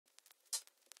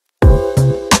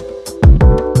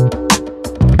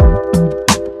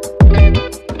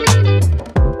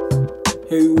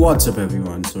Hey, what's up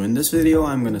everyone? So in this video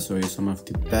I'm gonna show you some of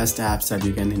the best apps that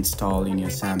you can install in your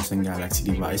Samsung Galaxy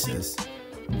devices.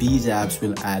 These apps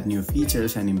will add new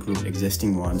features and improve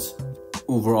existing ones,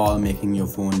 overall making your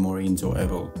phone more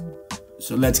enjoyable.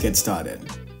 So let's get started.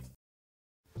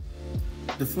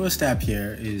 The first app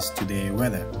here is Today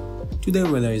Weather. Today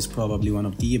Weather is probably one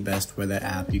of the best weather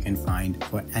app you can find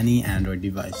for any Android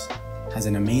device. Has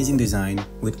an amazing design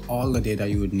with all the data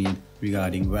you would need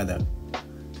regarding weather.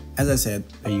 As I said,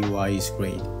 the UI is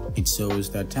great. It shows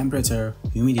the temperature,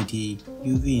 humidity,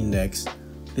 UV index,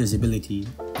 visibility,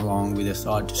 along with a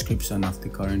short description of the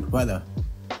current weather.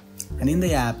 And in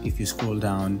the app, if you scroll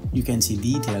down, you can see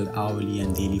detailed hourly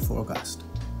and daily forecast.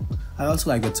 I also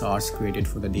like the charts created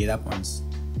for the data points.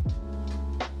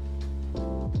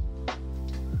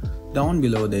 Down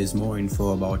below there is more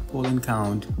info about pollen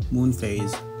count, moon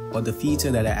phase, but the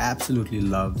feature that I absolutely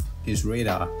love is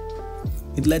radar.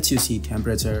 It lets you see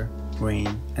temperature,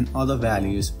 rain, and other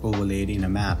values overlaid in a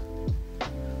map.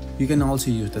 You can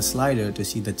also use the slider to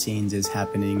see the changes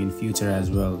happening in future as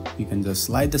well. You can just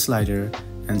slide the slider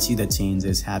and see the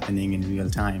changes happening in real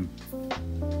time.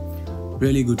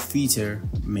 Really good feature,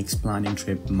 makes planning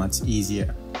trip much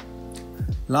easier.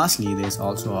 Lastly, there's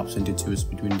also option to choose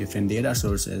between different data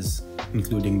sources,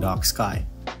 including dark sky.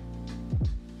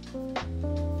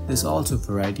 There's also a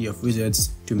variety of widgets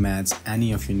to match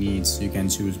any of your needs. You can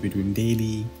choose between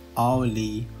daily,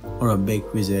 hourly, or a big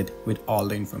widget with all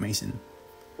the information.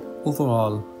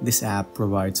 Overall, this app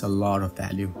provides a lot of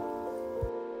value.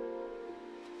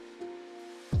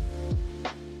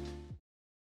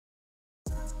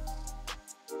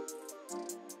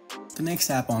 The next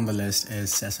app on the list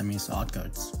is Sesame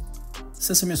Shortcuts.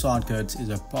 Sesame Shortcuts is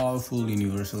a powerful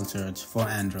universal search for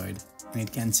Android, and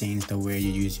it can change the way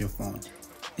you use your phone.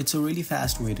 It's a really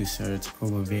fast way to search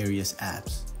over various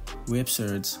apps. Web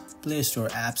search, Play Store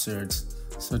app search,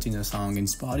 searching a song in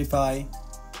Spotify,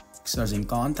 searching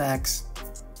contacts.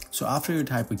 So after you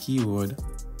type a keyword,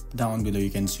 down below you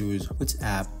can choose which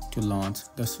app to launch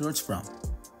the search from.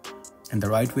 And the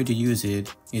right way to use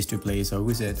it is to place a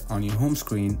widget on your home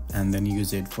screen and then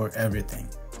use it for everything.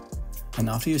 And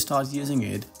after you start using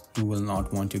it, you will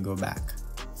not want to go back.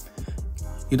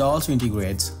 It also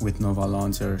integrates with Nova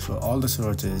Launcher, so all the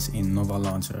searches in Nova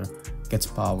Launcher gets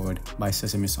powered by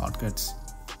Sesame Shortcuts.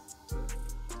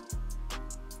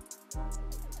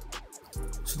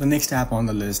 So the next app on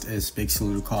the list is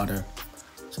Pixel Recorder.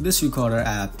 So this recorder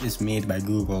app is made by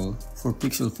Google for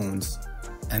Pixel phones,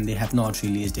 and they have not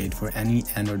released it for any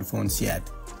Android phones yet.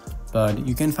 But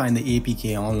you can find the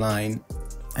APK online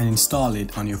and install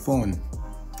it on your phone.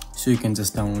 So you can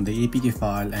just download the APK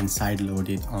file and sideload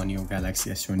it on your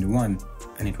Galaxy S21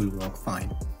 and it will work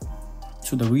fine.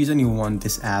 So the reason you want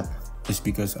this app is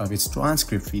because of its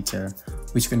transcript feature,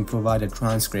 which can provide a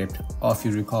transcript of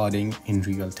your recording in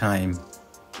real time.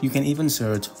 You can even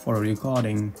search for a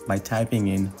recording by typing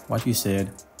in what you said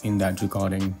in that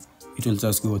recording. It will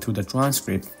just go through the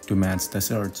transcript to match the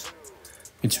search.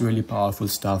 It's really powerful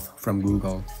stuff from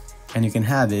Google, and you can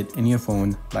have it in your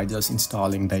phone by just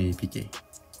installing the APK.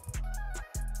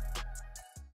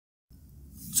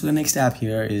 So the next app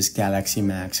here is Galaxy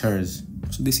Max Hers.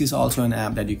 So this is also an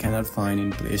app that you cannot find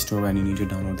in Play Store and you need to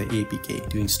download the APK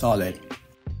to install it.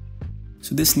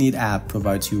 So this neat app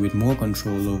provides you with more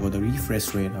control over the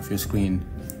refresh rate of your screen.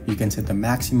 You can set the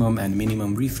maximum and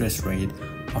minimum refresh rate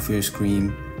of your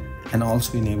screen and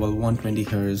also enable 120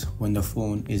 Hz when the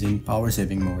phone is in power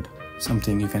saving mode,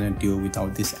 something you cannot do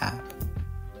without this app.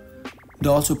 It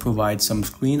also provides some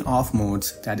screen off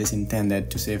modes that is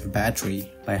intended to save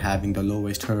battery by having the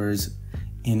lowest Hz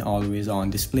in always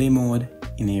on display mode,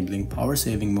 enabling power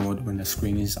saving mode when the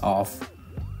screen is off.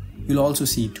 You'll also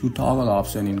see two toggle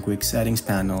options in quick settings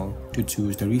panel to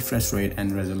choose the refresh rate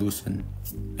and resolution.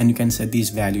 And you can set these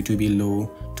values to be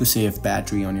low to save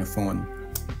battery on your phone.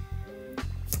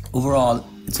 Overall,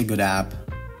 it's a good app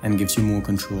and gives you more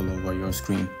control over your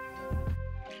screen.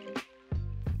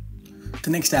 The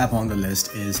next app on the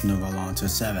list is Nova Launcher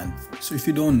 7. So if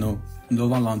you don't know,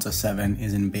 Nova Launcher 7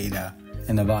 is in beta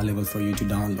and available for you to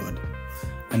download.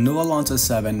 And Nova Launcher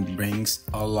 7 brings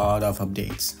a lot of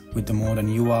updates with the modern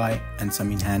UI and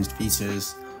some enhanced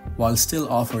features while still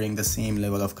offering the same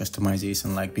level of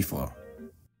customization like before.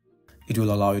 It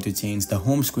will allow you to change the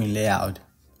home screen layout,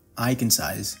 icon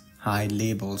size, hide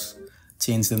labels,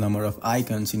 change the number of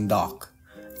icons in dock,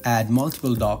 add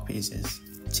multiple dock pages,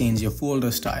 change your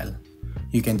folder style.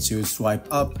 You can choose swipe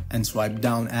up and swipe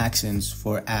down actions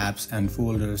for apps and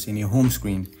folders in your home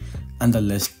screen, and the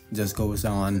list just goes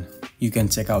on. You can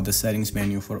check out the settings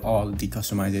menu for all the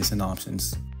customization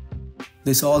options.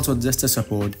 There's also just a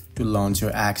support to to launch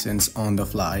your accents on the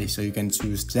fly. So you can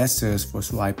choose gestures for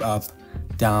swipe up,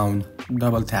 down,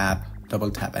 double tap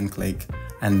and click,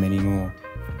 and many more.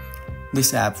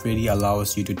 This app really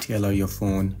allows you to tailor your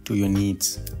phone to your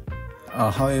needs.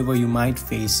 However, you might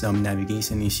face some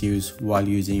navigation issues while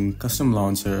using custom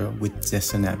launcher with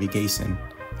gesture navigation.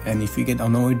 And if you get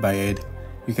annoyed by it,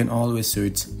 you can always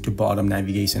switch to bottom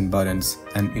navigation buttons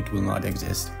and it will not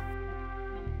exist.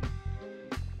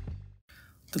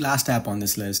 The last app on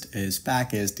this list is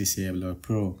Package Disabler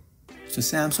Pro. So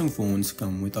Samsung phones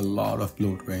come with a lot of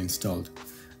bloatware installed,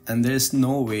 and there is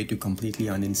no way to completely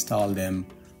uninstall them,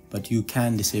 but you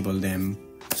can disable them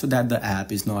so that the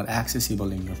app is not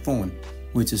accessible in your phone,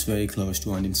 which is very close to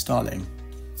uninstalling.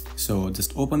 So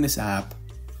just open this app,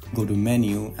 go to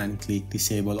menu and click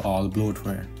disable all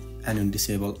bloatware, and you'll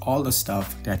disable all the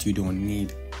stuff that you don't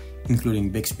need, including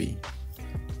Bixby.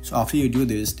 So after you do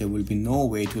this, there will be no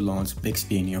way to launch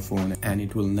Bixby in your phone and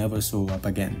it will never show up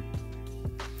again.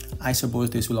 I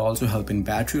suppose this will also help in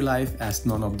battery life, as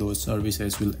none of those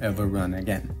services will ever run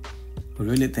again. I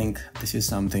really think this is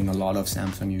something a lot of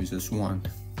Samsung users want.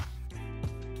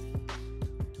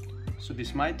 So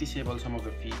this might disable some of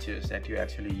the features that you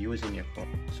actually use in your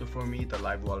phone. So for me, the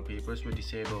live wallpapers were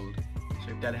disabled.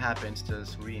 So if that happens,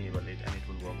 just re-enable it and it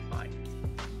will work fine.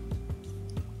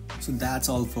 So that's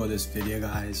all for this video,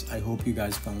 guys. I hope you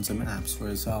guys found some apps for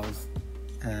yourself,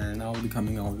 and I'll be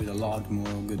coming out with a lot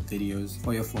more good videos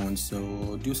for your phone.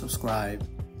 So do subscribe.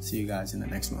 See you guys in the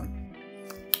next one.